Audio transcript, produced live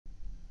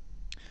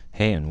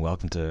Hey, and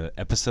welcome to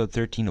episode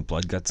 13 of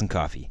Blood, Guts, and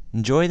Coffee.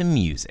 Enjoy the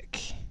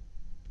music.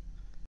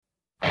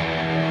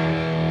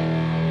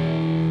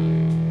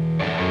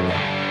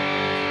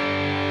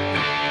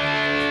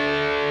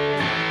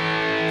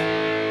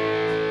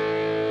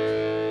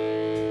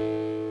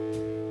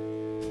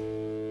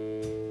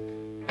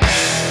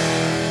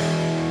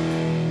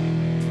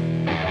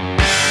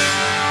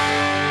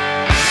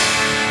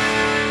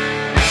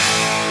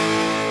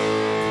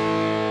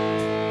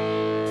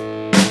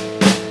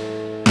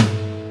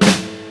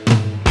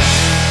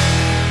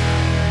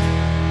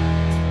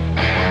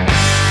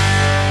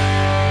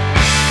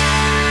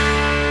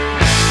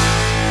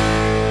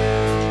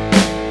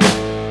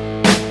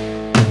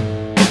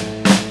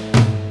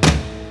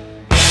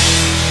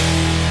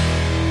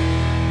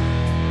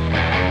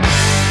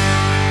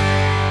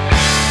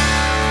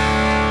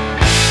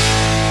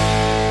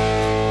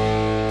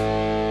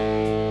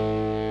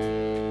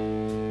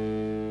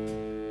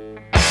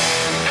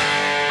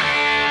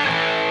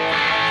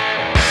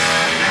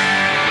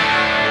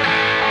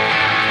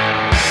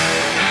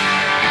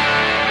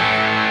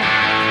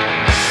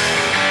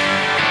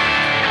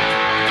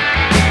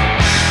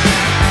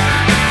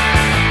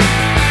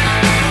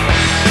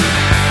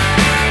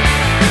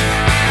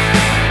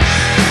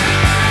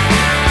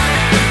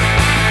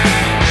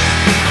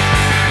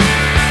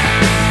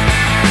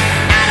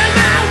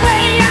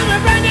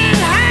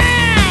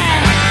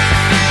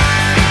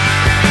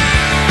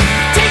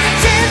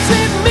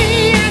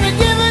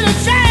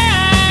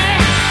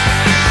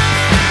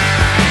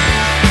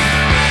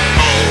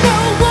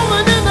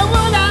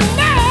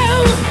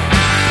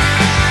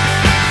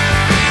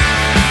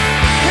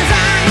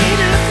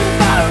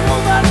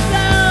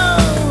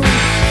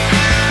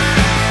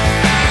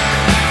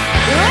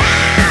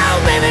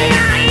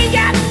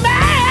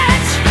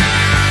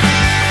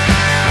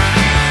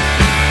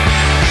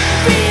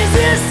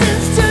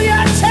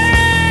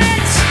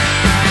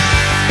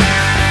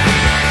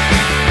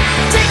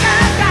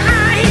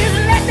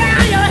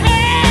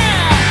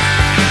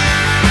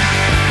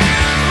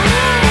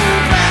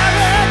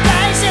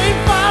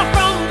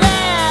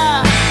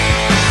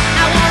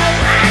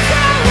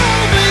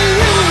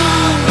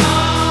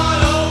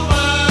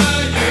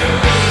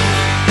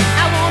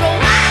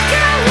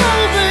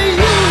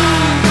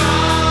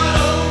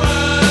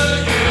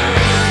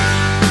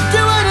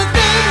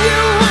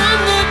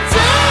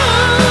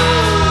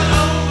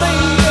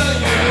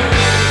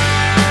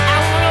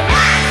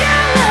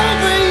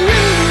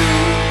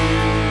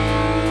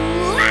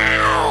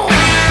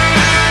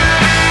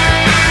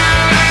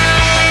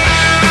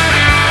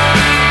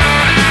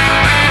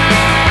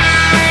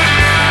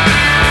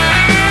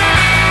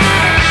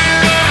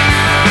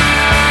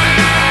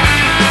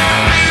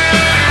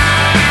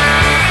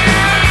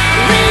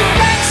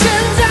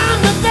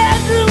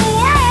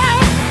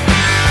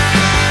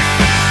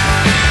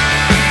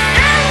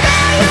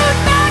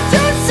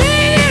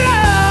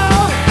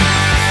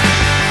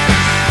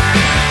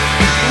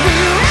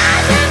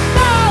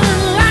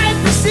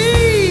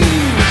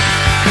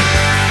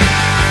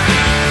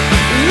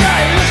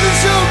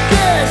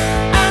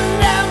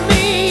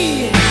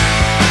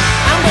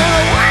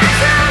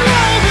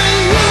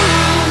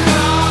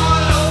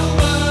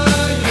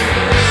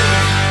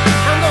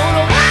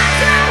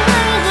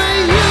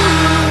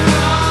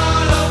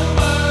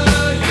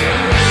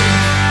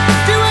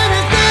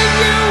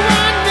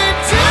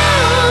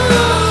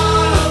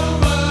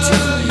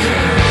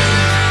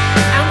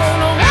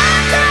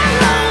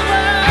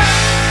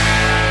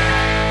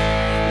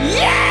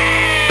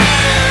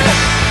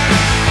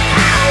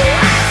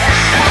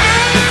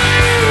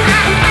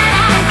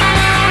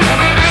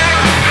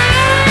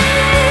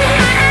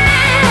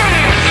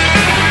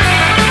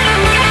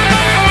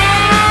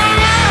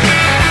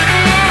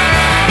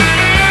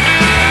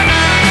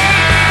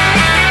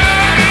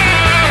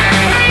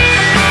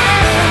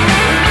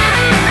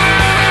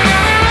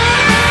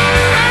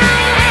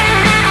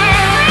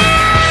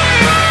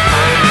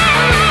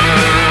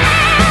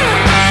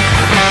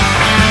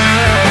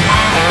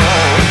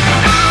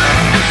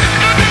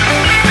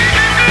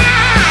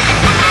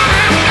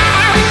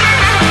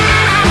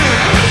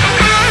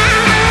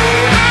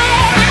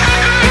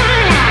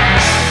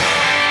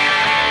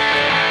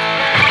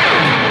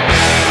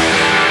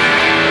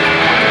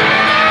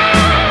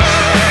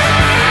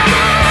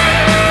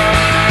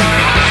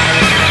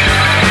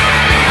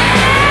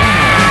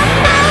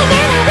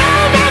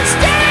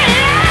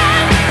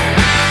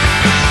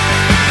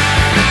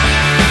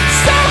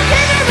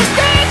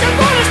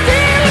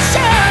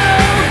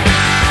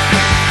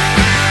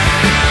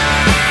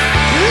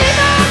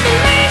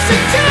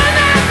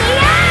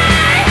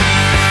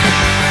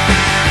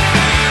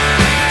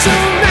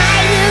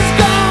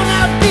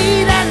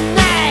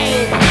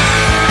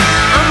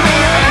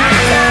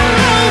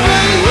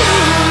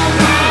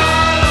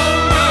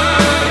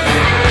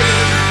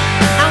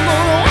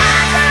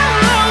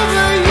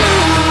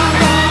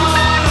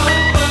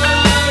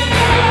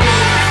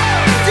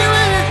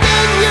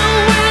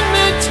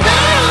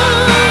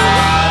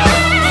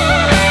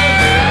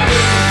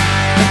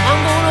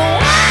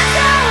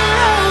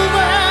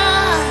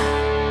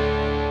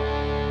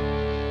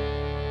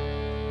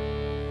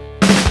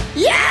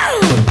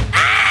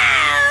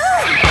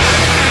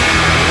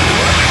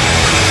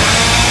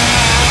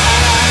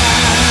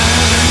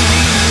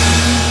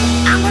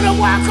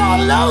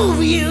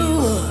 over you.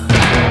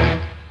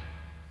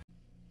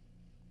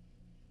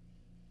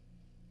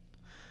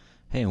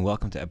 Hey, and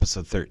welcome to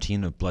episode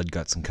 13 of Blood,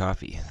 Guts, and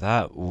Coffee.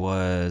 That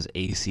was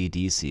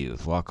AC/DC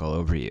with Walk All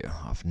Over You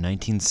off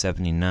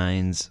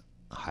 1979's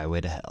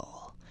Highway to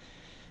Hell.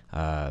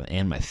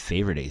 And my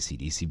favorite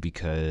AC/DC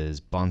because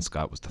Bon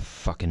Scott was the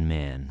fucking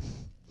man.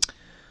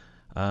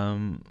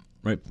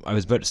 Right, I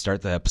was about to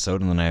start the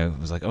episode and then I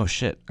was like, oh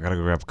shit, I gotta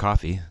go grab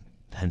coffee,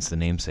 hence the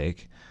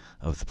namesake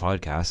of the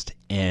podcast.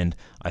 And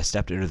I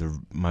stepped into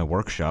my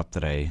workshop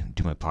that I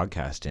do my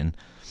podcast in, and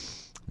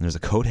there's a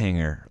coat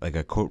hanger, like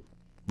a coat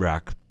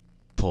rack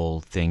pull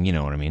thing, you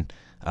know what I mean,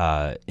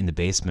 in the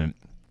basement,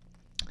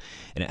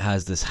 and it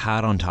has this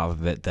hat on top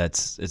of it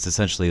it's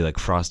essentially like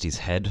Frosty's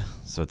head,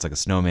 so it's like a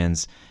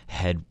snowman's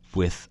head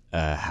with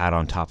a hat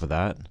on top of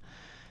that.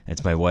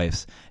 It's my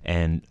wife's,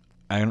 and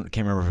I can't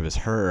remember if it was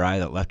her or I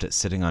that left it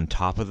sitting on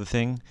top of the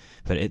thing,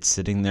 but it's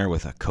sitting there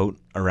with a coat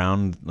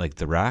around like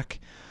the rack.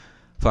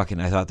 Fucking,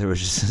 I thought there was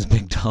just this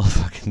big tall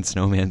fucking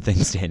snowman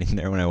thing standing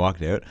there when I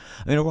walked out.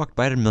 I mean, I walked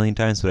by it a million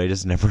times, but I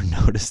just never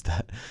noticed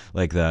that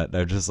like that.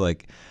 I was just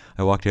like,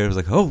 I walked out, I was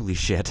like, holy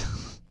shit.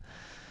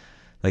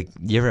 Like,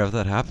 you ever have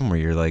that happen where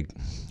you're like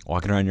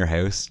walking around your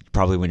house,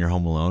 probably when you're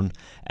home alone,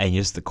 and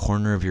just the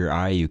corner of your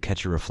eye, you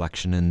catch a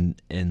reflection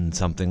in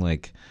something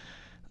like,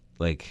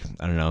 I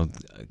don't know,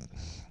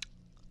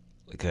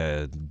 like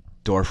a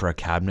door for a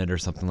cabinet or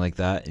something like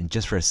that, and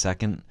just for a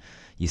second,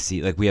 you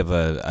see, like, we have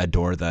a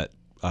door that,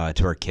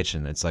 to our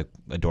kitchen. It's like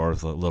a door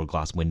with little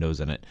glass windows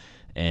in it,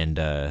 and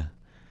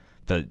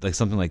but like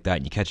something like that,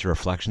 and you catch a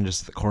reflection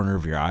just at the corner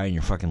of your eye, and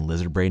your fucking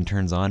lizard brain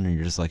turns on, and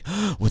you're just like,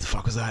 oh, what the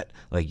fuck was that?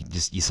 Like,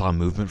 you saw a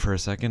movement for a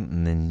second,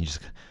 and then you just,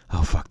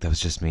 oh fuck, that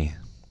was just me.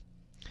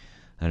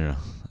 I don't know.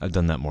 I've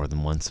done that more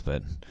than once,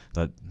 but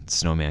that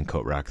snowman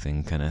coat rack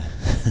thing kind of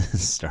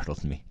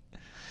startled me.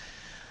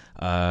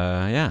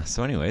 Yeah.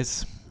 So,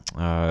 anyways,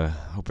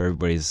 hope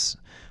everybody's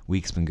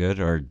week's been good,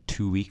 or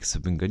 2 weeks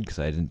have been good, because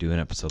I didn't do an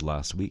episode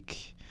last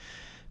week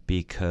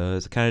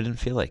because I kind of didn't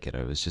feel like it.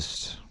 I was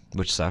just,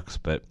 which sucks,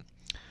 but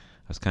I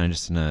was kind of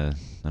just in a,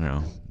 I don't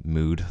know,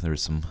 mood. There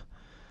was some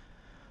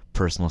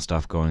personal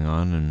stuff going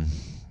on, and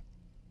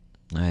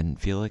I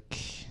didn't feel like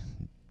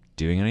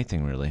doing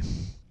anything really.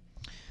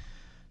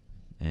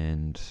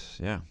 And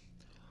yeah,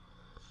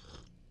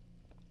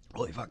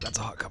 holy fuck, that's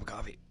a hot cup of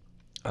coffee.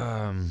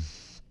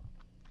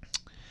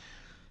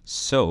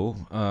 So,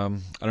 I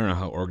don't know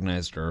how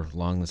organized or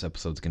long this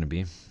episode's going to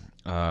be,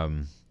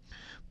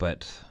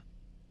 but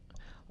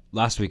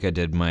last week I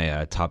did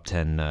my top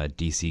 10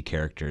 DC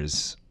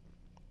characters,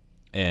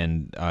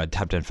 and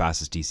top 10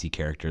 fastest DC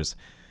characters,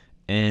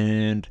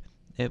 and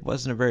it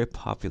wasn't a very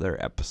popular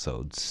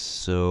episode,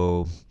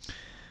 so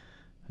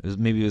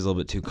maybe it was a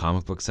little bit too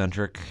comic book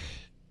centric.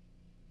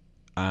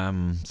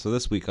 So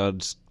this week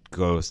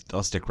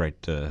I'll stick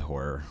right to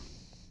horror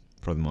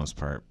for the most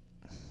part.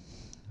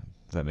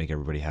 Does that make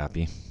everybody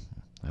happy?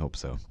 I hope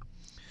so.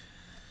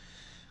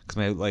 Because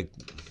I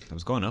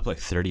was going up like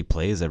 30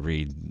 plays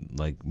every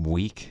like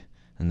week,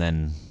 and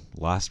then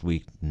last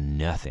week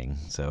nothing.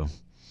 So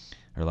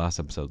our last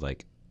episode,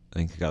 like, I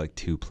think I got like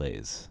 2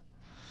 plays,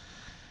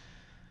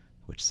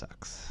 which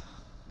sucks.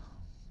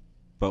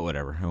 But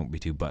whatever, I won't be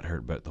too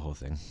butthurt about the whole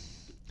thing.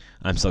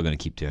 I'm still gonna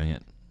keep doing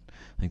it.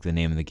 I think the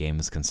name of the game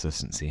is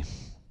consistency.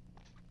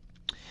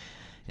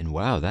 And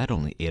wow, that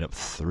only ate up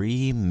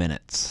 3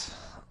 minutes.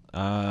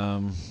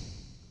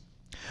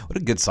 What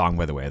a good song,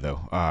 by the way,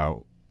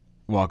 though.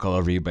 Walk All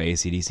Over You by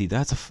AC/DC.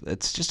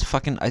 It's just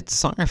it's a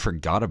song I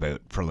forgot about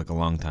for like a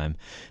long time,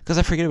 because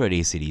I forget about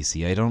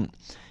AC/DC. I don't,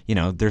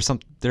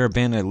 they're a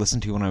band I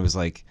listened to when I was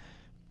like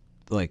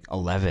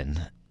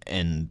 11,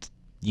 and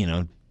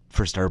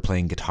first started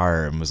playing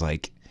guitar and was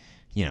like,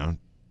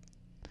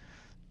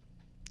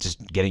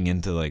 just getting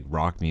into like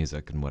rock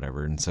music and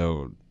whatever, and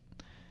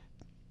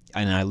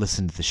I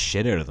listened to the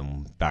shit out of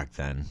them back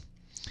then.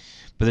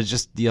 But it's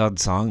just the odd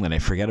song that I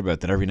forget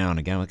about, that every now and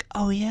again I'm like,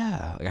 oh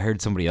yeah. Like, I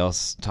heard somebody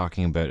else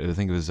talking about it. I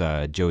think it was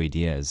Joey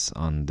Diaz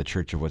on the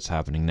Church of What's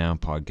Happening Now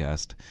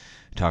podcast,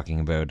 talking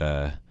about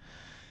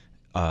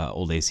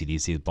old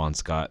AC/DC with Bon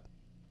Scott,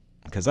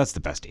 because that's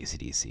the best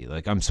AC/DC.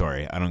 Like, I'm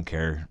sorry, I don't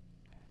care.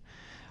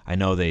 I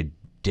know they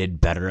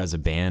did better as a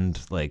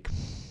band, like,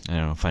 I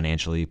don't know,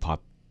 financially,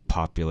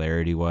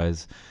 popularity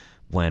wise,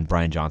 when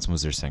Brian Johnson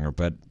was their singer,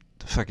 but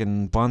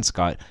fucking Bon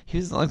Scott, he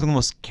was like the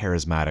most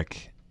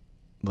charismatic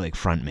like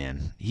front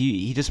man.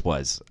 He just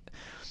was.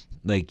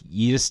 Like,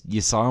 you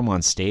saw him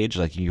on stage,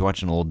 like you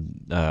watch an old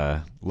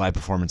live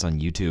performance on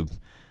YouTube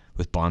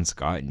with Bon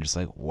Scott, and you're just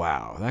like,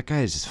 wow, that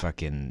guy is just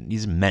fucking,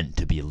 he's meant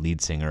to be a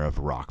lead singer of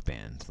a rock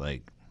band.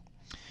 Like,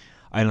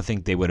 I don't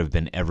think they would have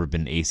ever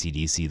been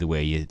AC/DC the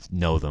way you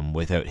know them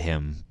without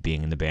him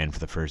being in the band for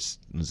the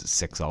first, was it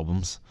 6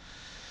 albums?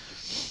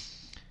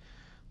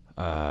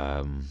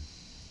 But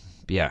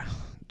yeah,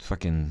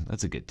 fucking,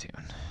 that's a good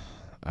tune.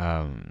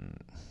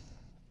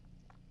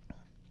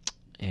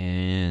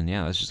 And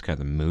yeah, that's just kind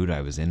of the mood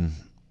I was in.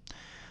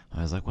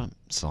 I was like, what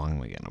song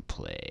am I gonna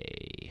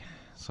play?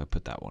 So I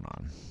put that one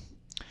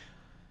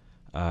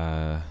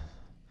on.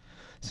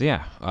 So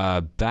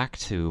yeah, back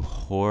to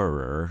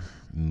horror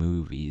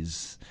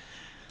movies.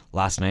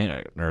 Last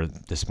night or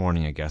this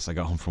morning, I guess I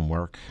got home from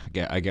work.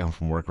 I get home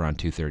from work around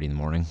 2:30 in the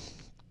morning,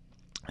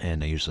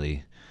 and I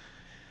usually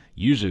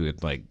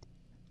would like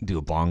do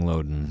a bong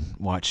load and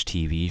watch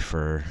TV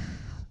for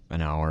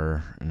an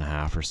hour and a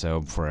half or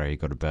so before I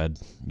go to bed.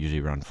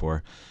 Usually around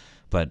 4,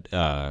 but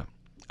I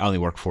only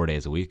work 4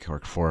 days a week. I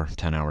work 4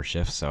 10-hour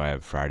shifts, so I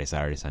have Friday,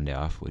 Saturday, Sunday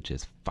off, which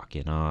is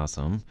fucking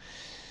awesome.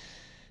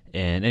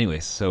 And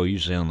anyways, so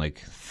usually on like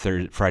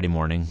Friday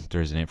morning,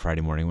 Thursday night,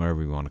 Friday morning,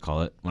 whatever you want to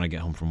call it, when I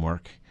get home from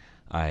work,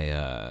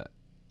 I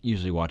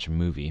usually watch a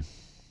movie.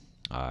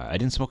 I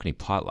didn't smoke any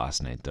pot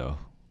last night though,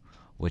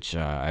 which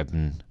I've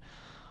been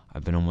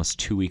almost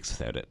 2 weeks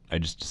without it. I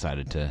just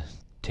decided to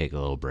take a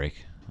little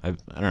break. I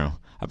don't know.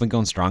 I've been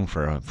going strong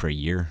for a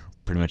year,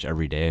 pretty much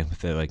every day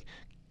with it, like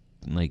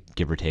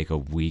give or take a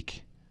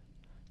week.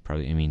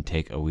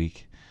 Take a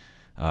week,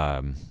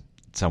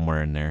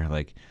 somewhere in there.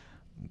 Like,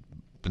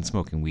 been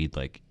smoking weed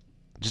like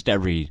just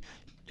every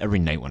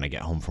night when I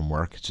get home from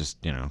work. It's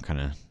just,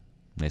 kind of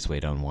nice way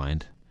to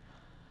unwind.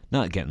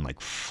 Not getting like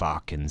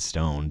fucking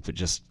stoned, but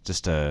just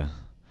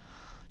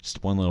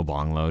one little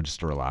bong load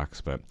just to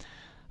relax. But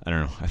I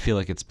don't know. I feel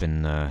like it's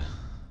been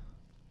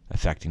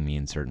affecting me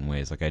in certain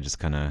ways. Like I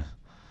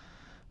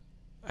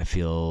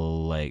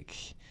feel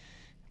like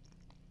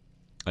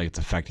it's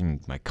affecting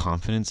my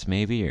confidence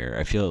maybe, or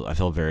I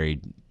feel very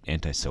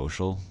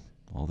antisocial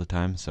all the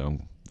time. So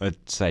I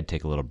decided to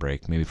take a little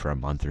break, maybe for a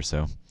month or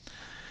so.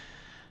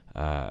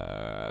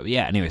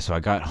 Anyway, so I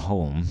got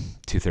home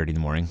 2:30 in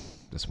the morning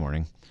this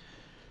morning.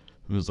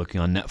 I was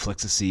looking on Netflix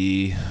to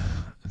see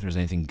if there's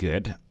anything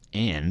good,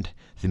 and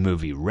the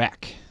movie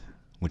Rec,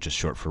 which is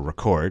short for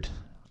record,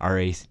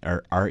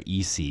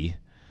 REC,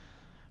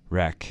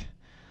 Rec,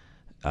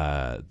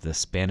 the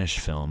Spanish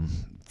film,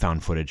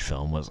 found footage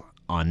film, was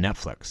on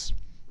Netflix.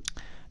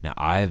 Now,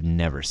 I've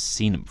never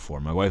seen it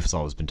before. My wife has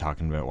always been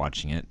talking about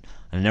watching it.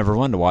 I never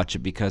wanted to watch it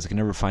because I can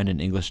never find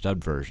an English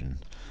dubbed version.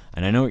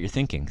 And I know what you're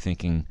thinking,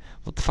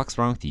 what the fuck's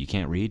wrong with you? You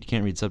can't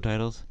read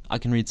subtitles? I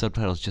can read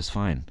subtitles just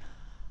fine.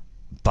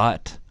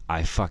 But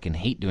I fucking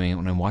hate doing it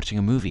when I'm watching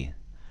a movie,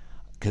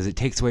 because it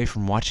takes away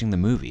from watching the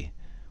movie.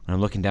 When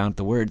I'm looking down at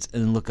the words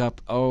and then look up,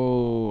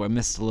 oh, I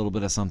missed a little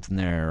bit of something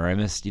there, or I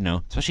missed,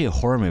 especially a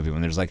horror movie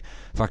when there's like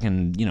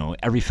fucking,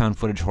 every found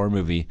footage horror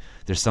movie,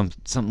 there's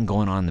something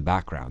going on in the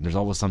background. There's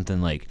always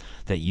something like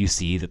that you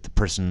see that the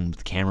person with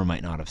the camera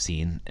might not have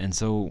seen. And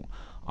so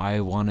I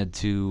wanted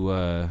to,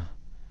 I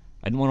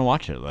didn't want to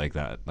watch it like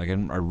that. Like I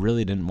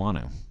really didn't want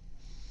to.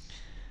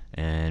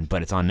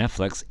 But it's on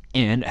Netflix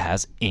and it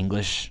has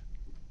English.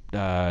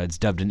 It's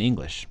dubbed in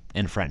English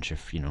and French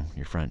if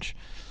you're French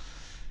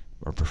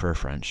or prefer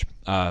French.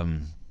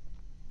 So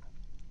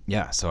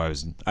I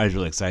was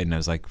really excited, and I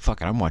was like, fuck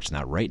it, I'm watching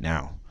that right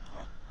now.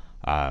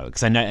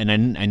 Because I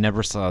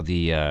never saw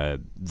the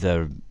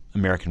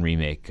American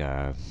remake,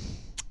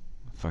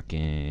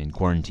 fucking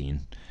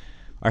Quarantine.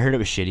 I heard it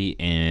was shitty,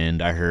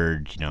 and I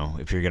heard,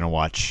 if you're gonna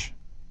watch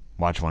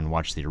one,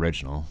 watch the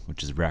original,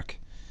 which is Rec.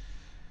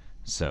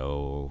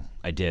 So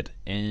I did,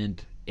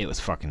 and it was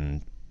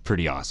fucking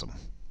pretty awesome.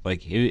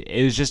 Like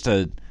it was just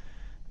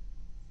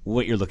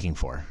what you're looking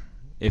for.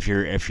 If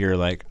you're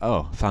like,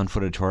 oh, found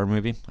footage horror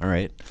movie, all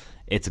right,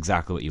 it's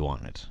exactly what you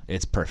wanted.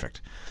 It's perfect,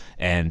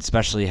 and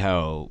especially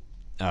how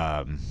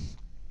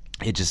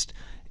it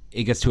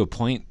gets to a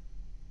point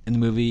in the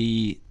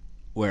movie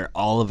where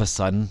all of a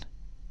sudden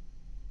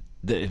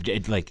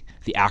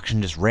the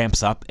action just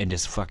ramps up and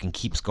just fucking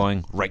keeps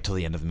going right till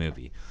the end of the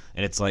movie.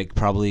 And it's like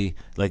probably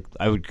like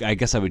I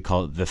guess I would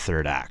call it the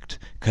third act,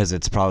 because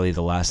it's probably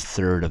the last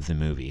third of the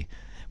movie,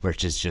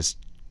 which is just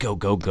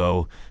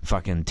go,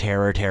 fucking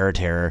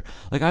terror.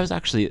 Like I was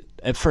actually,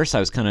 at first I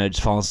was kind of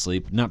just falling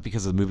asleep, not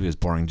because the movie was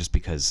boring, just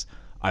because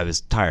I was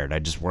tired. I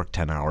just worked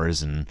 10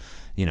 hours and,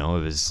 it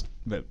was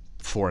about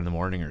 4 in the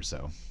morning or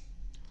so.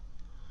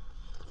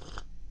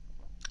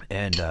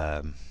 And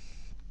so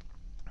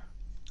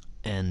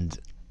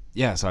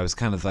I was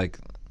kind of like,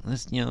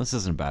 this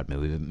isn't a bad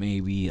movie, but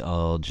maybe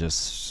I'll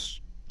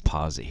just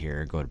pause it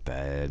here, go to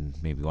bed,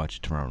 maybe watch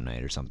it tomorrow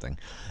night or something.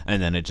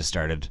 And then it just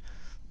started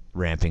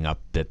ramping up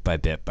bit by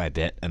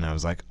bit, and I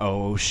was like,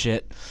 oh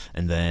shit.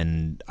 And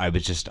then I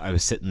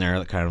was sitting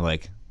there kind of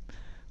like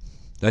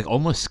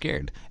almost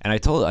scared. And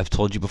I've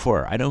told you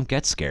before, I don't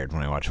get scared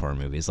when I watch horror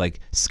movies, like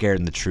scared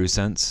in the true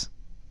sense,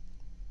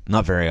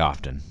 not very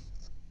often.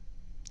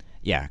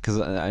 Yeah, because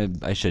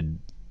I should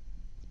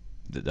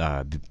be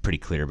pretty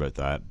clear about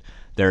that.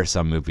 There are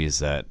some movies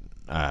that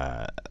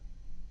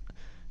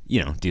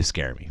do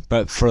scare me,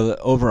 but for the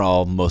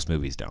overall, most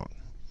movies don't.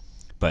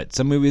 But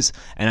some movies,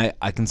 and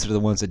I consider the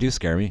ones that do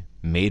scare me,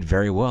 made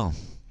very well.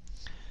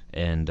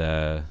 And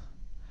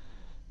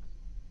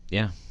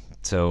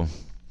so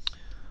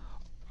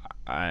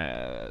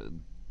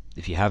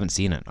if you haven't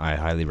seen it, I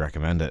highly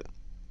recommend it.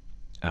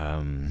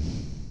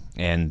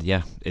 And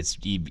yeah, it's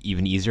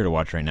even easier to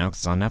watch right now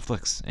because it's on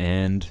Netflix.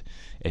 And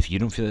if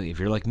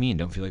you're like me and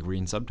don't feel like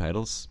reading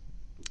subtitles,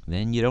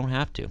 then you don't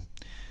have to.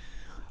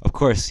 Of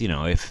course,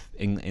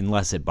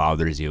 unless it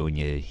bothers you when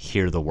you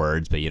hear the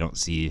words but you don't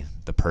see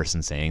the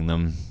person saying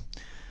them,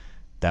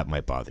 that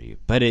might bother you.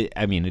 But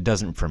it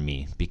doesn't for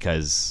me,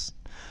 because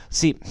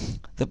see,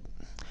 the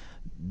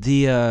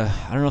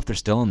I don't know if they're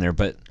still in there,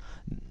 but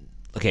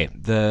okay,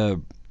 the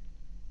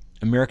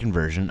American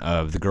version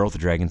of The Girl with the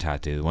Dragon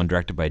Tattoo, the one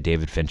directed by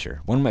David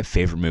Fincher, one of my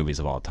favorite movies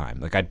of all time.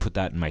 Like, I'd put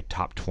that in my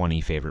top 20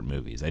 favorite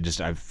movies.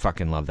 I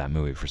fucking love that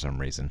movie for some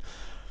reason.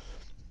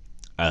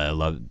 I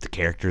love the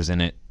characters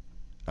in it.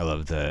 I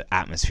love the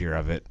atmosphere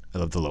of it. I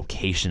love the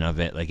location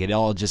of it. Like, it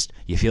all just,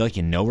 you feel like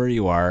you know where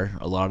you are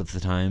a lot of the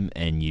time,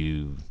 and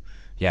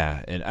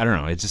and I don't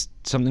know, it's just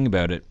something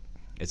about it.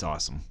 It's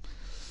awesome.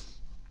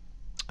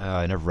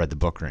 I never read the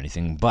book or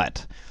anything,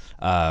 but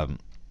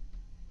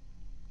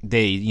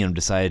they,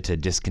 decided to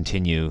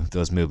discontinue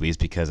those movies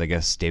because I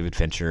guess David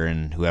Fincher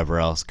and whoever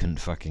else couldn't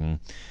fucking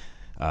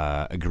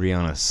agree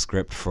on a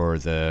script for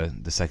the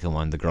second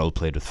one, The Girl Who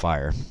Played with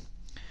Fire.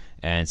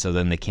 And so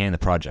then they canned the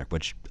project,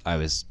 which I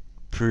was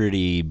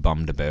pretty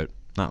bummed about.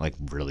 Not like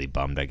really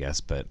bummed, I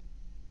guess, but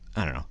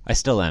I don't know. I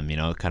still am,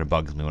 it kind of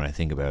bugs me when I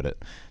think about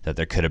it, that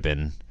there could have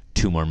been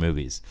 2 more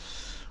movies.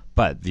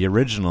 But the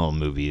original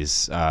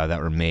movies that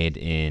were made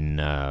in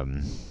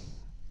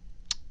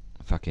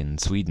fucking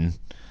Sweden,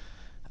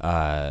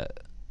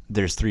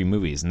 there's 3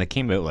 movies, and they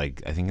came out,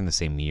 like, I think in the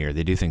same year.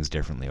 They do things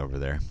differently over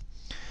there.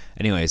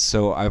 Anyways,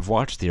 so I've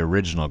watched the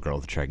original Girl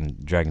with the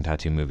Dragon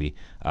Tattoo movie.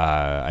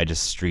 I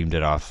just streamed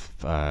it off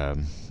a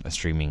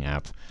streaming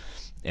app,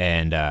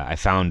 and I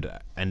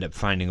ended up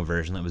finding a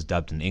version that was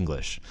dubbed in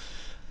English.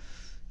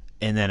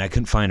 And then I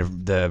couldn't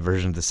find the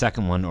version of the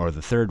second one or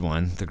the third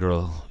one, The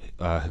Girl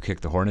Who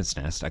Kicked the Hornet's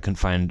Nest. I couldn't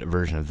find a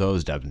version of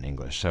those dubbed in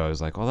English, so I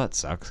was like, well, that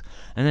sucks.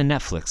 And then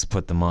Netflix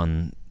put them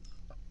on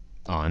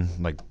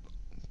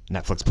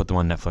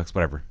Netflix,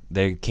 whatever.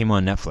 They came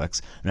on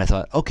Netflix, and I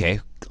thought, okay,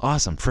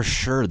 awesome. For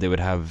sure they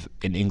would have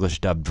an English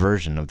dubbed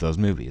version of those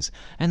movies.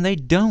 And they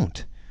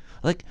don't.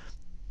 Like,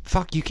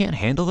 fuck, you can't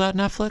handle that,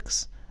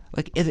 Netflix?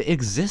 Like, it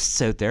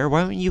exists out there.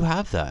 Why don't you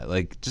have that?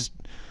 Like, just,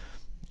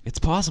 it's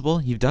possible.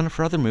 You've done it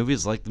for other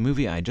movies, like the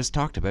movie I just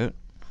talked about.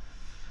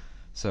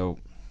 So,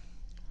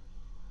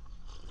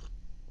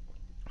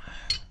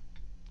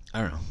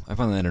 I don't know. I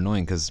find that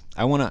annoying because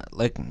I want to,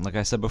 like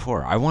I said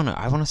before, I want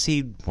to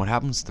see what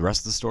happens to the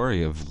rest of the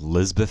story of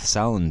Lisbeth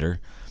Salander,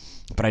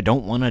 but I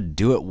don't want to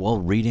do it while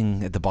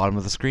reading at the bottom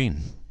of the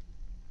screen.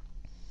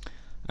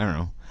 I don't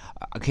know.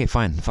 Okay,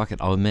 fine. Fuck it.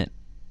 I'll admit,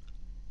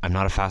 I'm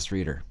not a fast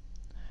reader.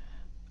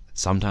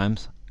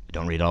 Sometimes I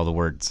don't read all the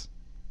words.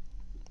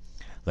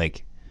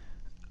 Like,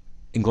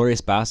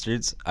 Inglourious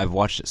Bastards, I've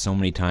watched it so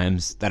many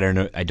times that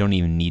I don't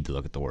even need to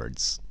look at the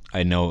words.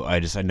 I know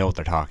what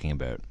they're talking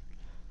about.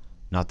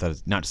 Not to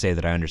say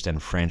that I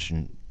understand French,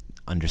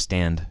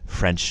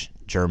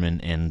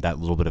 German, and that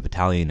little bit of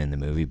Italian in the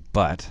movie,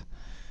 but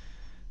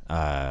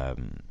that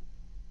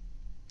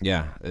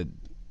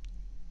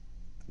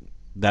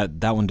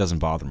one doesn't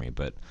bother me.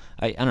 But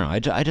I don't know.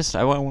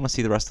 I want to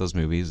see the rest of those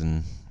movies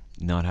and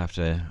not have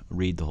to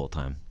read the whole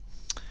time.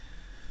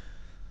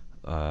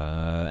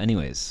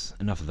 Anyways,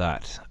 enough of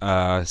that.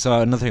 So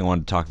another thing I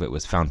wanted to talk about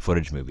was found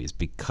footage movies,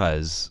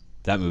 because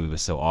that movie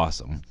was so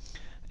awesome.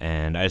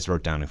 And I just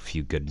wrote down a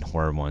few good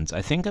horror ones.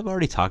 I think I've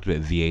already talked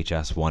about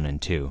VHS 1 and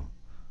 2.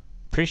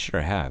 Pretty sure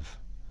I have.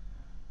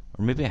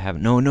 Or maybe I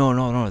haven't.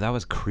 No. That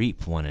was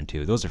Creep 1 and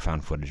 2. Those are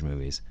found footage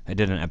movies. I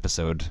did an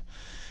episode.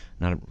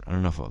 I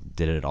don't know if I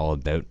did it all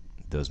about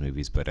those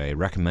movies, but I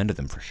recommended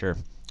them for sure.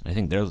 I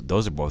think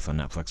those are both on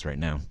Netflix right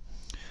now.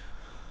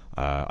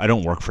 I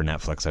don't work for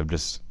Netflix.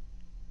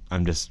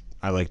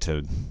 I like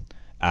to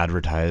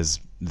advertise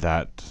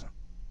that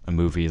a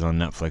movie is on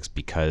Netflix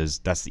because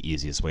that's the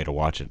easiest way to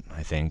watch it,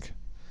 I think.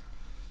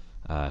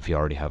 If you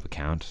already have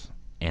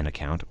an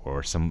account,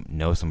 or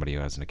know somebody who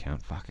has an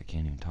account. Fuck, I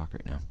can't even talk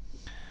right now.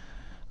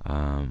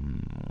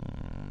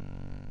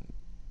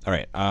 All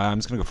right, I'm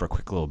just gonna go for a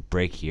quick little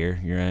break here.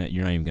 You're not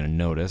even gonna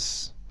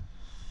notice.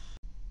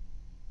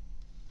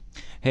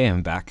 Hey,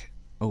 I'm back.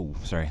 Oh,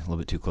 sorry, a little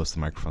bit too close to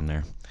the microphone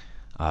there.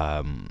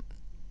 I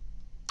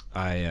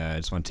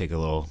just want to take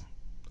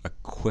a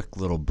quick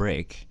little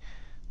break,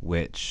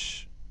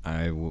 which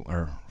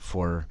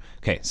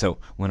okay, so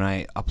when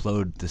I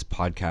upload this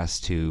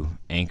podcast to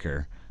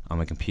Anchor on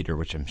my computer,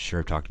 which I'm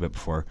sure I've talked about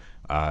before,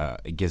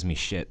 it gives me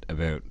shit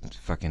about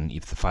fucking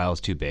if the file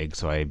is too big,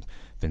 so I've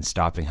been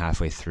stopping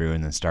halfway through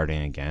and then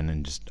starting again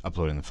and just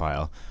uploading the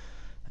file.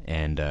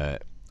 And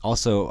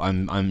also,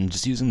 I'm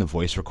just using the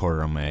voice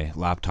recorder on my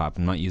laptop.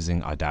 I'm not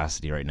using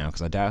Audacity right now,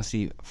 because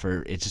Audacity,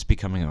 it's just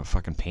becoming a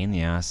fucking pain in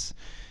the ass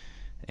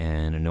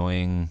and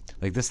annoying.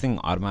 Like, this thing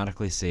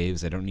automatically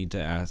saves. I don't need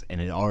to ask, and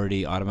it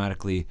already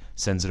automatically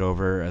sends it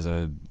over as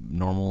a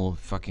normal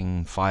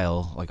fucking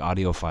file, like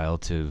audio file,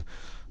 to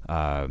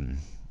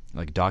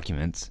like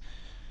documents.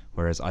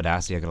 Whereas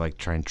Audacity, I gotta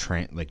try and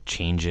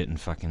change it and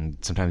fucking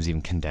sometimes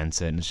even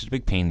condense it, and it's just a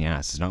big pain in the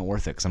ass. It's not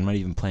worth it, because I'm not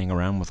even playing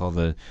around with all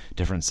the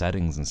different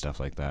settings and stuff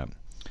like that.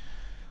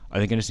 I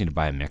think I just need to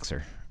buy a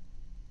mixer.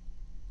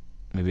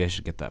 Maybe I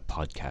should get that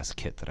podcast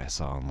kit that I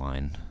saw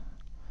online.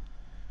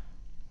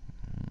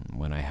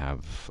 when I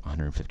have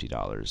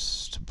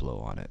 $150 to blow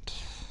on it.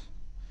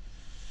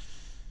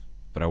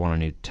 But I want a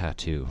new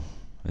tattoo,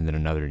 and then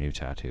another new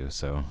tattoo,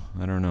 so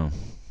I don't know.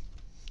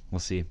 We'll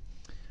see.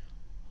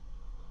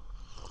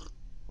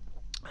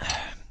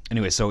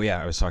 Anyway, so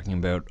yeah, I was talking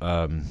about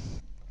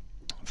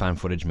found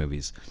footage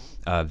movies.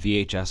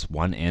 VHS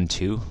 1 and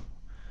 2.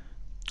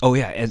 Oh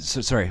yeah, and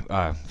so sorry.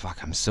 I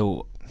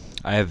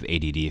have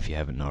ADD if you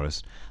haven't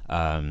noticed.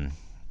 So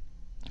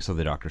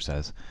the doctor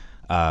says.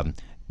 So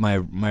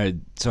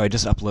I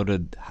just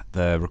uploaded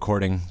the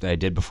recording that I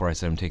did before I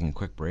said I'm taking a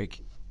quick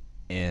break,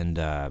 and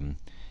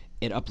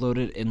it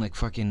uploaded in like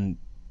fucking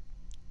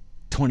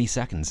 20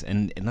 seconds,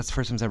 and that's the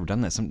first time I've ever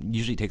done that.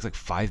 Usually it takes like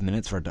 5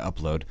 minutes for it to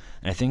upload,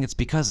 and I think it's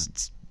because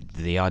it's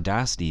the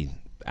Audacity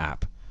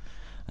app.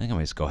 I think I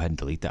might just go ahead and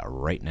delete that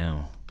right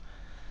now.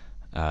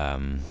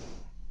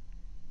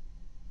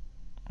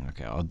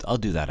 Okay, I'll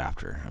do that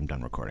after I'm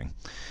done recording.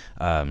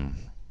 So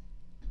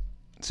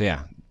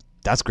yeah,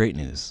 that's great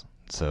news.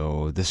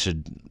 So this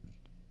should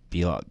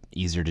be a lot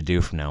easier to do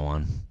from now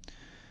on.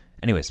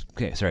 Anyways,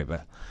 okay, sorry,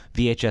 but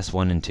VHS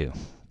 1 and 2.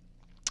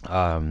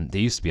 They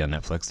used to be on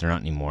Netflix. They're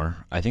not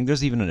anymore. I think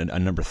there's even a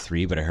number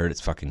 3, but I heard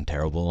it's fucking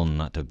terrible and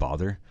not to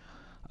bother.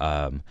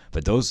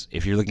 But those,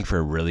 if you're looking for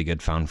a really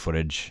good found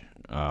footage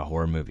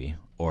horror movie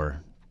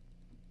or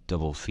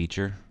double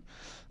feature,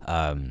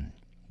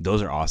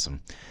 those are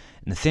awesome.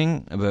 And the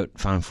thing about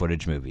found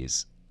footage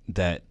movies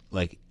that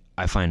like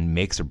I find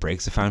makes or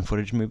breaks a found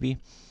footage movie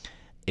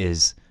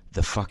is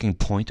the fucking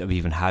point of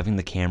even having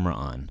the camera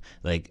on.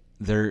 Like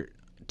to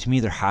me,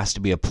 there has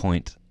to be a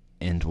point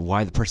and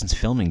why the person's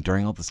filming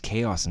during all this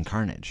chaos and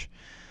carnage.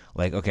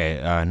 Like,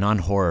 okay,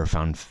 non-horror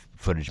found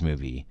footage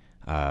movie,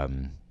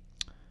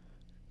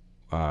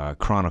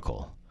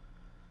 Chronicle.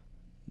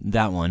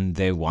 That one,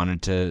 the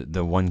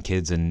one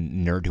kid's a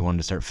nerd who wanted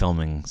to start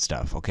filming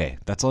stuff. Okay,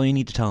 that's all you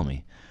need to tell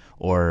me.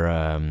 Or,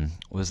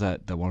 what was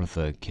that one with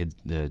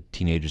the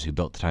teenagers who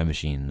built the time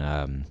machine?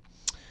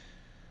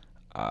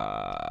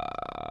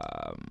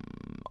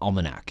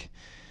 Almanac.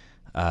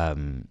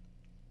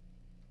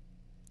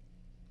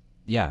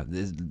 Yeah,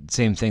 the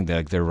same thing.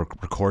 They're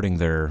recording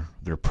their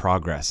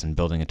progress in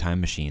building a time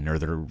machine, or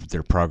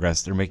their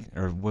progress. They're making,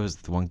 or what was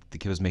the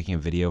kid was making a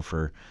video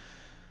for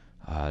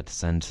to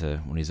send to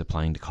when he's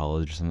applying to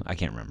college or something. I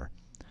can't remember.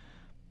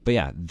 But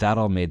yeah, that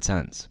all made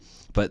sense.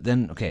 But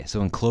then, okay,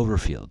 so in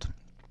Cloverfield,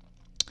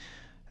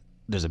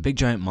 there's a big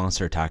giant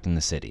monster attacking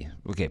the city.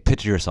 Okay,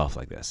 picture yourself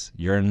like this.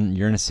 You're in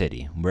a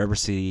city, whatever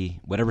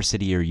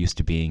city you're used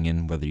to being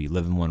in, whether you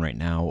live in one right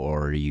now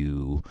or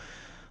you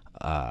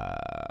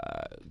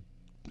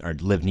or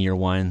live near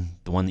one,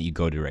 the one that you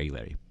go to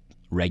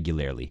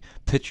regularly.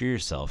 Picture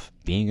yourself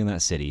being in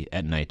that city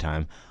at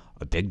nighttime.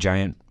 A big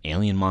giant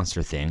alien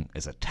monster thing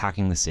is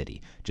attacking the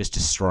city, just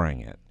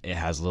destroying it. It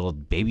has little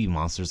baby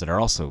monsters that are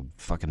also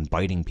fucking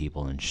biting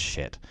people and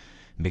shit,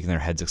 making their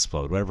heads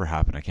explode. Whatever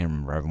happened, I can't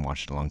remember. I haven't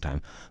watched it in a long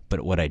time.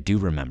 But what I do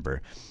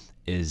remember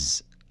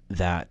is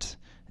that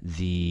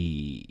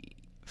the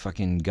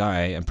fucking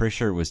guy, I'm pretty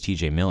sure it was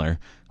TJ Miller,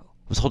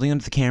 was holding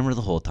onto the camera the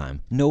whole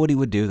time. Nobody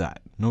would do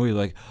that. Nobody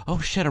like, oh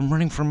shit, I'm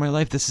running for my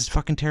life. This is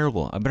fucking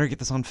terrible. I better get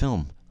this on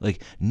film.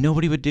 Like,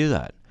 nobody would do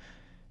that.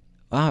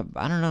 I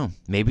don't know.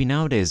 Maybe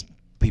nowadays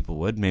people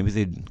would. Maybe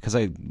they'd, because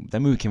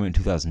that movie came out in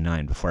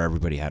 2009 before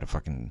everybody had a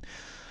fucking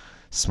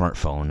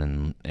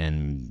smartphone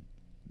and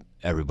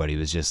everybody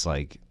was just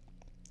like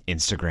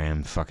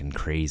Instagram fucking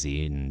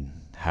crazy and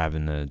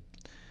having to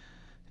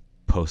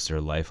post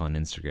their life on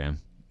Instagram.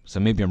 So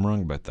maybe I'm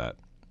wrong about that.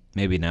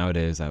 Maybe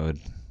nowadays I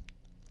would,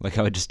 like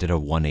how I just did a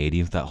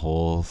 180 with that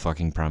whole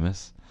fucking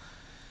premise.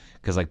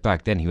 Because like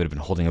back then he would have been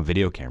holding a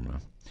video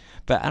camera.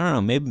 But I don't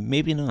know,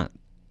 maybe not.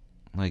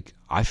 Like,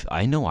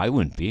 I know I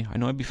wouldn't be. I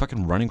know I'd be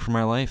fucking running for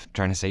my life,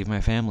 trying to save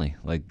my family.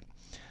 Like,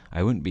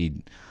 I wouldn't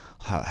be,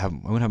 I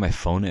wouldn't have my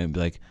phone and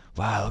be like,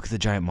 wow, look at the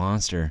giant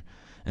monster,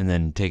 and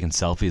then taking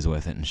selfies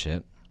with it and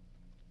shit.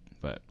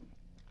 But,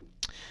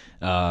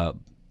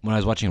 when I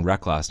was watching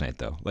Rec last night,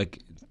 though, like,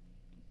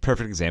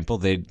 perfect example,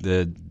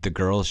 the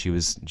girl,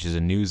 she's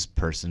a news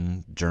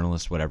person,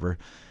 journalist, whatever,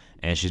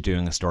 and she's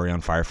doing a story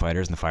on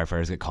firefighters, and the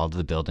firefighters get called to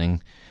the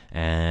building,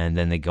 and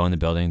then they go in the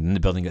building, and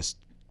the building gets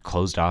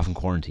closed off and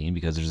quarantined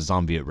because there's a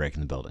zombie outbreak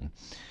in the building.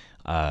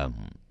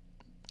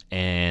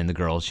 And the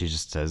girl, she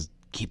just says,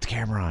 keep the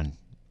camera on.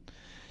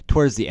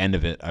 Towards the end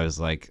of it, I was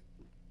like,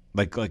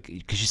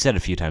 because she said a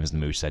few times in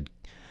the movie,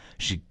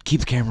 she keep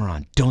the camera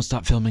on, don't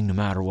stop filming no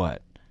matter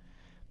what.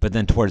 But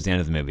then towards the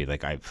end of the movie,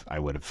 like I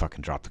would have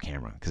fucking dropped the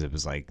camera because it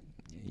was like,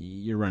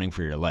 you're running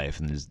for your life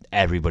and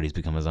everybody's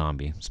become a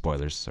zombie.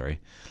 Spoilers, sorry.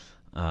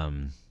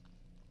 But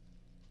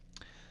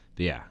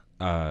yeah,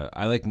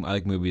 I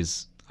like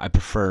movies. I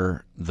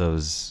prefer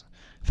those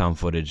found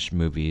footage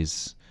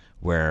movies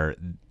where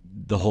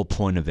the whole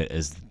point of it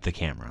is the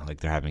camera.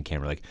 Like they're having a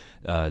camera. Like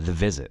The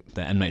Visit,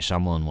 the M. Night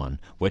Shyamalan one,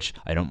 which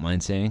I don't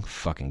mind saying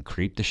fucking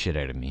creeped the shit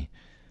out of me.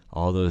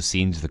 All those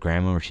scenes with the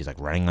grandma where she's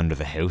like running under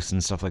the house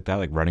and stuff like that,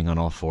 like running on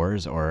all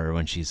fours, or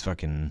when she's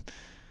fucking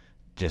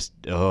just,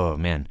 oh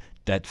man,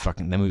 that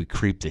movie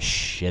creeped the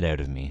shit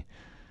out of me.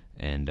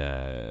 And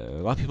a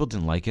lot of people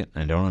didn't like it,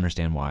 and I don't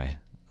understand why.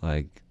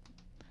 Like,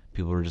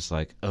 people were just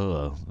like,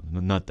 oh,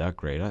 not that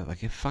great.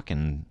 Like, it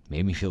fucking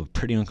made me feel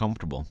pretty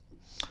uncomfortable.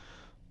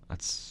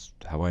 That's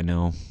how I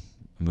know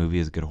a movie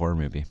is a good horror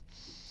movie.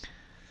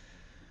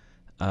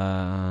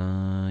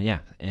 Yeah,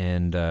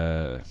 and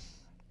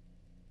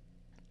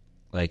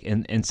like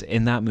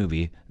in that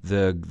movie,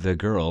 the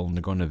girl,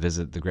 they're going to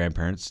visit the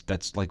grandparents.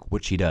 That's like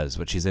what she does,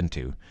 what she's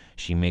into.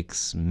 She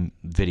makes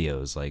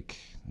videos, like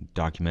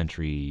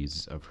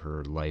documentaries of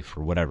her life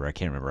or whatever. I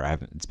can't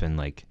remember. It's been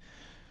like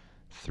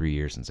 3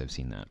 years since I've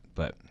seen that.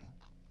 But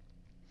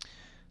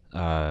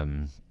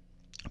Paranormal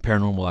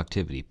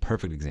Activity,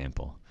 perfect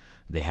example.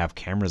 They have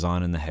cameras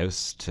on in the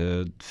house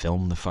to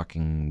film the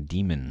fucking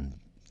demon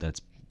that's,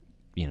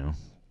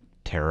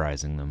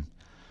 terrorizing them.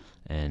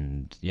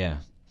 And yeah.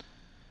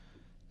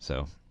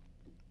 So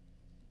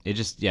it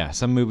just,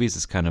 some movies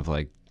it's kind of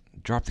like,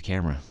 drop the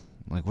camera.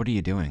 Like, what are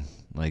you doing?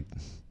 Like,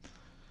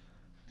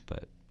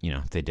 but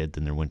if they did,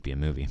 then there wouldn't be a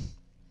movie.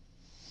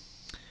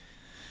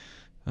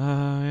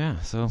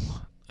 So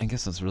I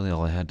guess that's really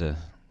all I had to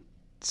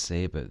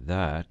say about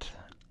that.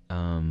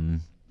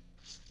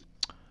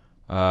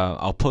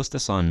 I'll post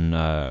this on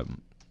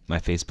my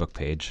Facebook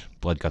page,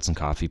 Blood, Guts, and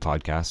Coffee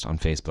Podcast on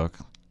Facebook.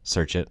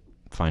 Search it,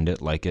 find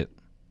it, like it.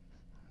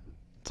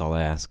 That's all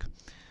I ask.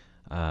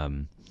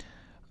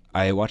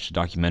 I watched a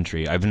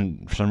documentary.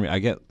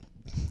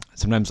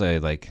 Sometimes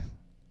I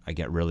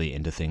get really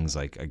into things.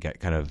 Like, I get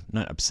kind of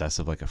not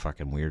obsessive like a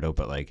fucking weirdo,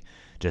 but like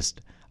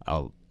just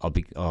I'll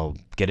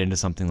get into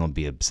something. I'll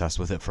be obsessed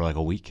with it for like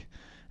a week.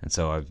 And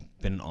so I've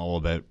been all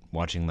about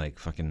watching like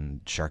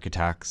fucking shark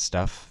attack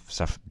stuff,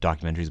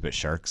 documentaries about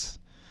sharks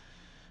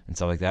and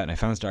stuff like that. And I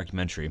found this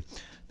documentary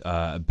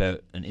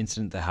about an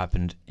incident that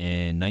happened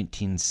in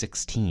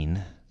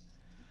 1916.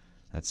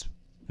 That's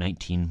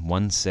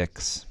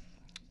 1916,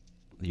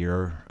 the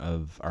year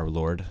of our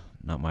Lord,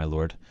 not my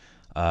Lord.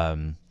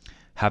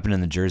 Happened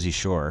in the Jersey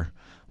Shore,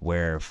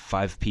 where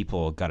 5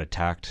 people got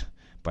attacked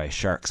by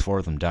sharks. 4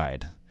 of them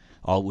died,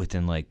 all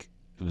within it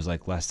was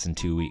like less than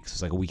 2 weeks. It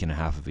was like a week and a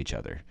half of each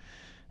other.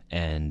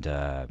 And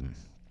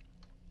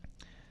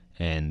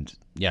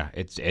yeah,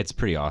 it's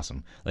pretty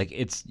awesome. Like,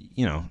 it's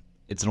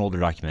an older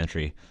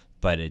documentary,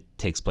 but it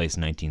takes place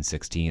in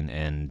 1916,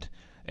 and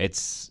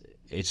it's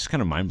just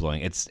kind of mind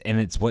blowing.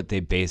 It's what they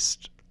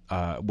based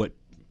what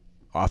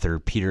author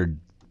Peter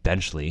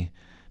Benchley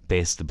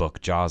based the book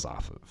Jaws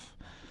off of.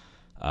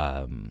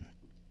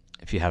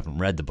 If you haven't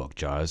read the book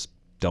Jaws,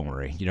 don't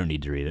worry, you don't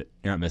need to read it.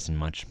 You're not missing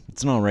much.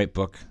 It's an alright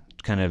book.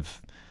 Kind of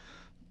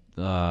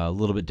a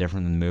little bit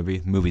different than the movie.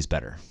 The movie's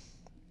better.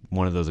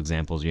 One of those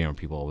examples,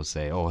 people always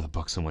say, oh, the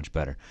book's so much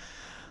better.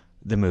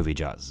 The movie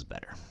Jaws is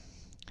better.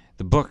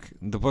 The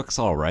book's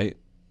alright,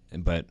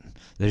 but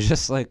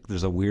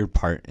there's a weird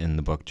part in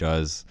the book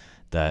Jaws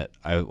that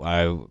I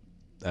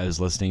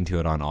was listening to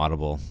it on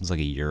Audible. It was like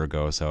a year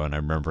ago or so, and I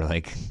remember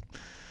like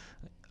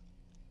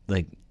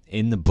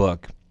in the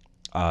book,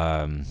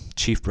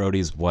 Chief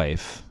Brody's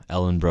wife,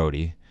 Ellen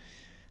Brody,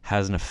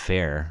 has an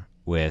affair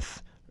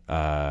with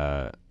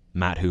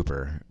Matt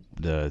Hooper,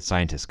 the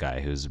scientist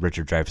guy, who's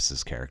Richard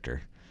Dreyfuss's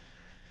character.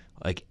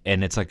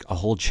 And it's like a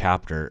whole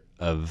chapter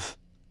of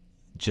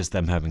just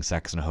them having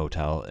sex in a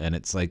hotel, and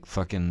it's like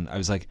fucking. I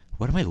was like,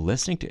 what am I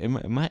listening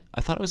to?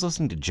 I thought I was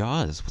listening to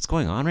Jaws. What's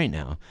going on right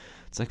now?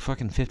 It's like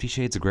fucking 50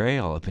 Shades of Grey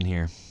all up in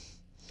here.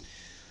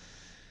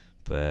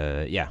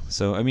 But yeah,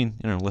 so I mean,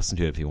 listen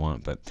to it if you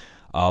want. But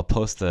I'll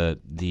post the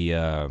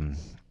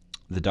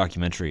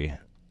documentary.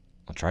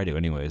 I'll try to,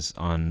 anyways,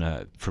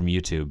 on from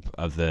YouTube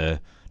of the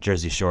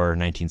Jersey Shore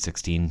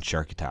 1916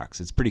 shark attacks.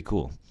 It's pretty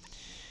cool.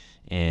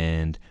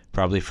 And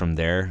probably from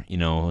there,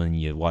 when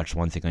you watch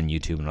one thing on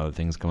YouTube and other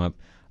things come up,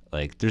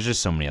 like, there's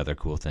just so many other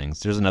cool things.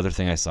 There's another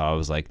thing I saw,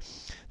 was like,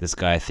 this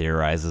guy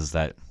theorizes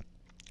that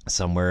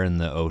somewhere in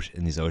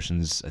these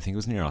oceans, I think it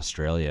was near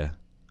Australia,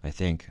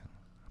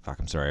 Fuck,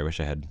 I'm sorry, I wish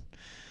I had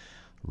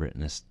written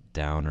this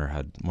down or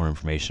had more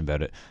information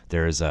about it.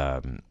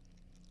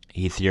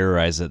 He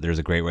theorized that there's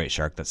a great white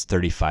shark that's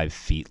 35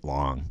 feet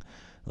long.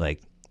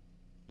 Like,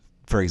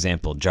 for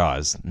example,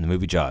 Jaws, in the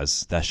movie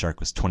Jaws, that shark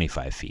was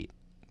 25 feet.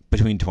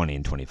 Between 20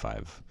 and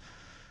 25.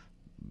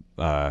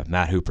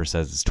 Matt Hooper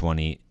says it's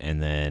 20,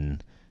 and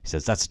then he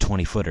says that's a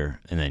 20-footer,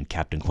 and then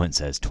Captain Quint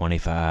says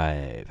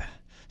 25.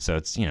 So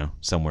it's,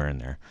 somewhere in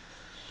there.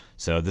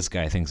 So this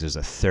guy thinks there's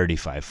a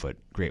 35-foot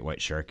great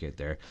white shark out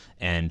there,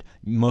 and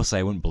mostly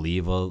I wouldn't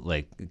believe,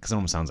 because it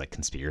almost sounds like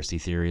conspiracy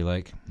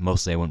theory,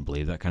 mostly I wouldn't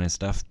believe that kind of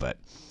stuff, but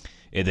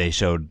they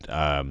showed,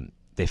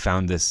 they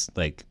found this,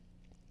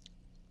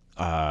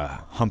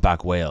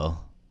 humpback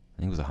whale. I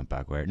think it was a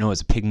humpback whale. No,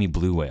 it's a pygmy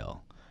blue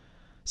whale.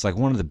 It's like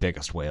one of the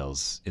biggest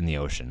whales in the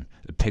ocean,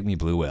 the pygmy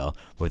blue whale,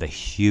 with a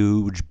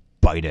huge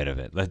bite out of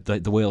it.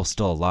 The whale's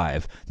still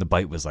alive. The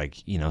bite was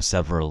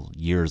several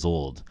years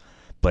old,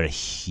 but a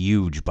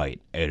huge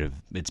bite out of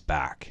its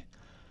back.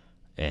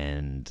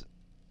 And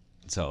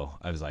so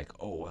I was like,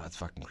 oh, that's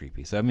fucking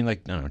creepy. So I mean, I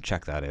don't know,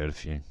 check that out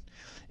if you're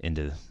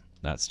into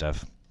that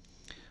stuff.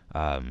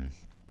 There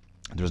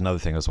was another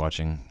thing I was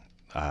watching.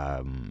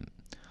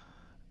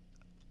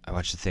 I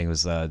watched the thing. It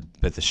was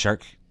but the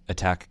shark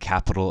attack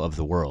capital of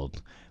the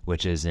world,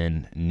 which is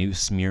in New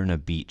Smyrna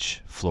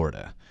Beach,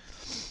 Florida.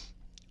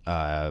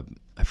 I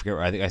forget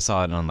where. I think I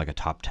saw it on like a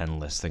top 10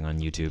 list thing on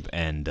YouTube,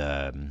 and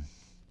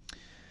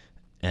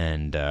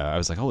I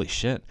was like, holy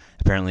shit.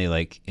 Apparently,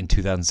 like in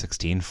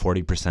 2016,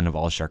 40% of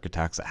all shark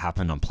attacks that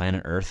happened on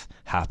planet Earth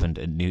happened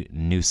at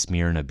New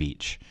Smyrna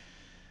Beach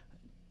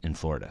in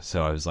Florida.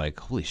 So I was like,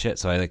 holy shit.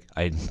 So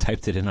I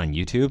typed it in on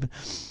YouTube,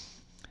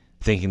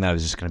 thinking that it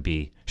was just going to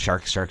be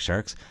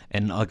sharks,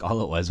 and like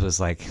all it was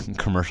like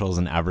commercials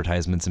and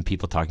advertisements and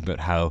people talking about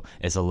how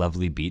it's a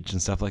lovely beach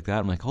and stuff like that.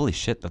 I'm like, holy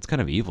shit, that's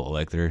kind of evil.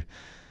 Like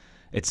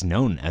it's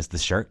known as the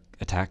shark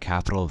attack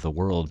capital of the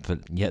world, but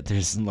yet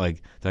there's they're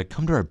like,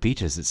 come to our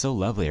beaches, it's so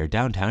lovely, our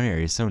downtown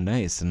area is so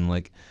nice, and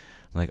like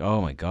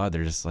oh my god,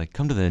 they're just like,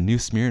 come to the New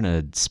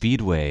Smyrna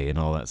Speedway and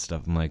all that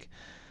stuff. I'm like,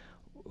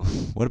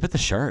 what about the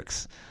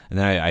sharks? And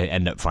then I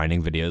end up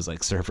finding videos like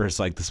surfers,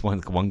 like this one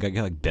guy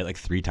got like bit like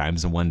 3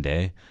 times in one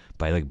day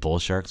by like bull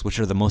sharks, which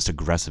are the most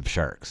aggressive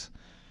sharks.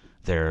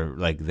 They're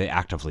like, they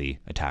actively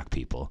attack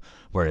people,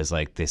 whereas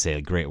like they say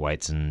like great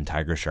whites and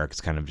tiger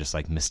sharks kind of just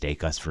like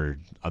mistake us for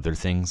other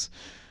things,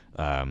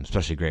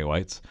 especially great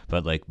whites.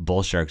 But like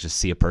bull sharks just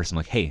see a person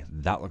like, hey,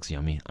 that looks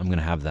yummy, I'm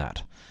gonna have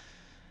that.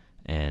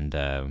 And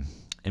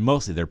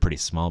mostly they're pretty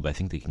small, but I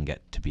think they can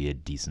get to be a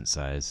decent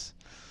size.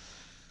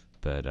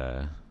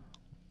 But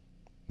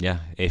yeah,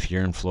 if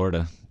you're in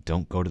Florida,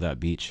 don't go to that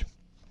beach.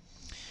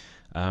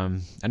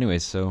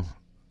 Anyways, so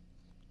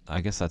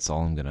I guess that's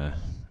all I'm gonna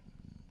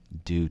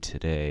do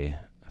today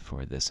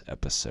for this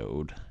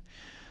episode.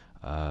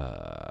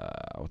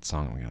 What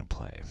song am I gonna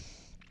play?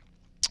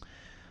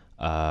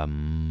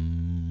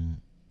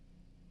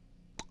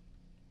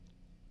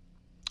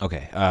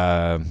 Okay.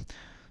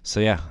 So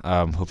yeah,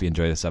 hope you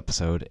enjoy this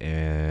episode,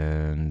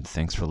 and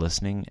thanks for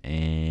listening,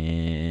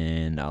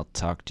 and I'll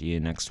talk to you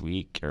next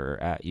week, or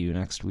at you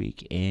next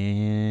week,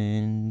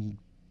 and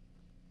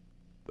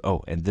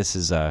this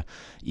is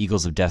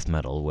Eagles of Death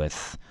Metal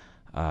with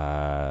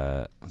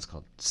what's it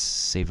called?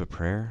 Save a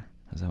Prayer?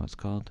 Is that what it's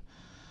called?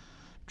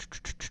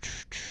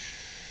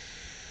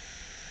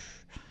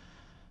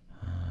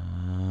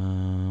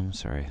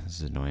 Sorry,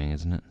 this is annoying,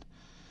 isn't it?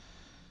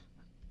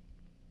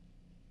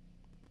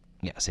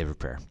 Yeah, Save a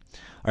Prayer.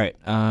 All right,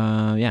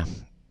 yeah.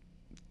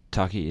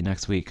 Talk to you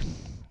next week.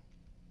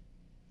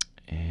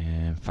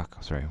 And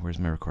sorry, where's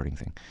my recording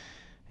thing?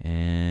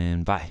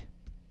 And bye.